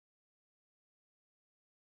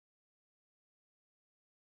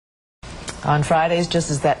On Fridays, just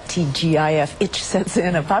as that TGIF itch sets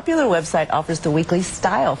in, a popular website offers the weekly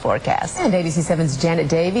style forecast. And ABC7's Janet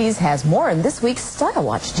Davies has more in this week's Style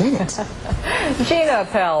Watch. Janet. Gina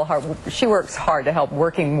Pell, she works hard to help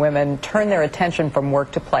working women turn their attention from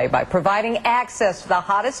work to play by providing access to the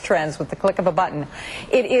hottest trends with the click of a button.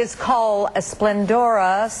 It is called a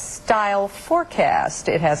Splendora Style Forecast.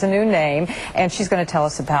 It has a new name, and she's going to tell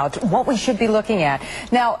us about what we should be looking at.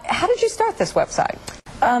 Now, how did you start this website?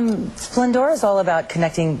 Splendora is all about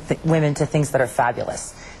connecting women to things that are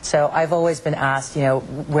fabulous. So I've always been asked, you know,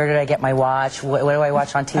 where did I get my watch? What do I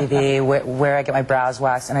watch on TV? Where I get my brows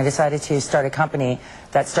waxed? And I decided to start a company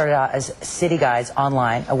that started out as City Guides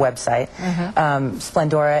Online, a website.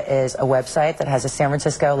 Splendora is a website that has a San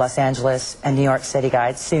Francisco, Los Angeles, and New York City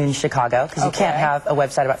guides, soon Chicago, because you can't have a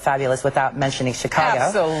website about fabulous without mentioning Chicago.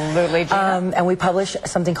 Absolutely, Gina. And we publish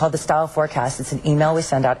something called the Style Forecast. It's an email we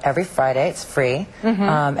send out every Friday. It's free,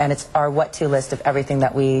 and it's our what-to list of everything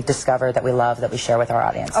that we discover, that we love, that we share with our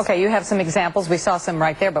audience. Okay, you have some examples. We saw some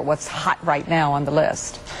right there, but what's hot right now on the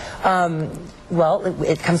list? Well,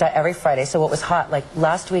 it comes out every Friday. So what was hot, like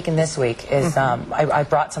last week and this week, is I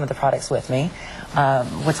brought some of the products with me.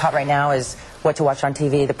 What's hot right now is what to watch on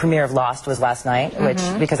TV. The premiere of Lost was last night, which,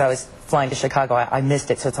 because I was flying to Chicago, I missed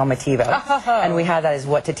it, so it's on my TiVo. And we had that as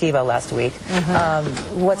what to TiVo last week.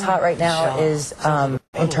 What's hot right now is,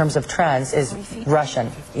 in terms of trends, is Russian.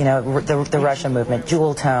 You know, the Russian movement,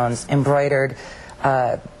 jewel tones, embroidered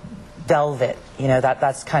velvet. You know,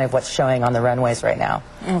 that's kind of what's showing on the runways right now.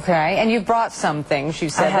 Okay, and you brought some things, you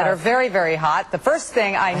said, that are very, very hot. The first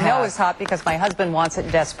thing I know is hot because my husband wants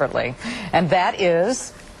it desperately, and that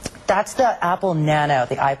is? That's the Apple Nano,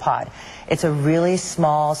 the iPod. It's a really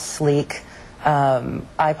small, sleek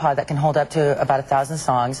iPod that can hold up to about 1,000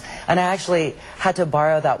 songs. And I actually had to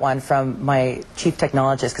borrow that one from my chief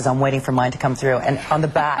technologist because I'm waiting for mine to come through. And on the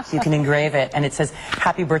back, you can engrave it, and it says,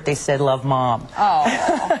 "Happy birthday, Sid, love, Mom." Oh.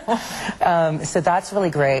 So that's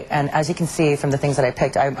really great. And as you can see from the things that I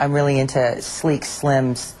picked, I'm really into sleek,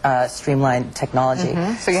 slim, streamlined technology.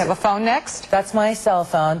 So you have a phone next? That's my cell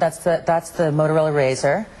phone. That's the Motorola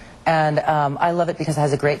Razr. And I love it because it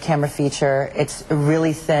has a great camera feature. It's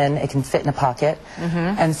really thin. It can fit in a pocket.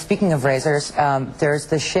 And speaking of razors, there's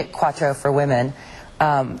the Schick Quattro for women.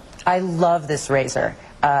 I love this razor.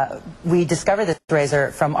 We discovered this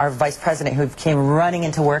razor from our vice president, who came running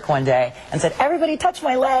into work one day and said, "Everybody touch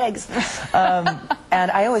my legs." And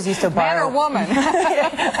I always used to borrow... Man or woman?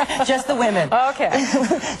 Just the women. Okay.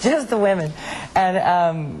 Just the women.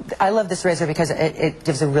 And I love this razor because it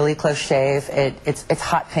gives a really close shave. It's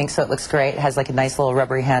hot pink, so it looks great. It has like a nice little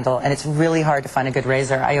rubbery handle, and it's really hard to find a good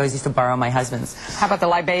razor. I always used to borrow my husband's. How about the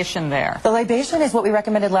libation there? The libation is what we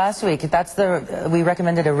recommended last week. We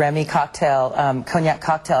recommended a Remy cocktail, cognac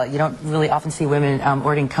cocktail. You don't really often see women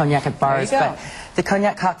ordering cognac at bars, but the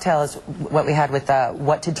cognac cocktail is what we had with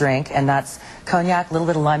what to drink, and that's cognac, a little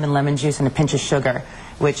bit of lime and lemon juice, and a pinch of sugar.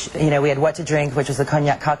 Which, you know, we had what to drink, which was the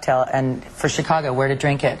cognac cocktail, and for Chicago, where to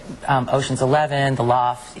drink it. Ocean's 11, the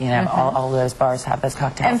Loft, you know, all of those bars have those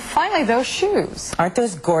cocktails. And finally, those shoes. Aren't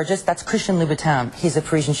those gorgeous? That's Christian Louboutin. He's a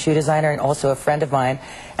Parisian shoe designer and also a friend of mine,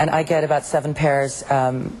 and I get about 7 pairs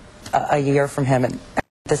a year from him. And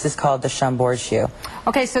this is called the Chambord shoe.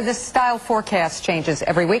 Okay, so this style forecast changes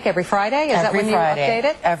every week, every Friday? Is that when you update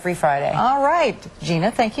it? Every Friday. All right.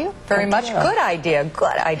 Gina, thank you very much. Good idea,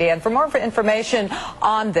 good idea. And for more information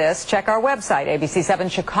on this, check our website,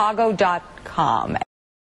 abc7chicago.com.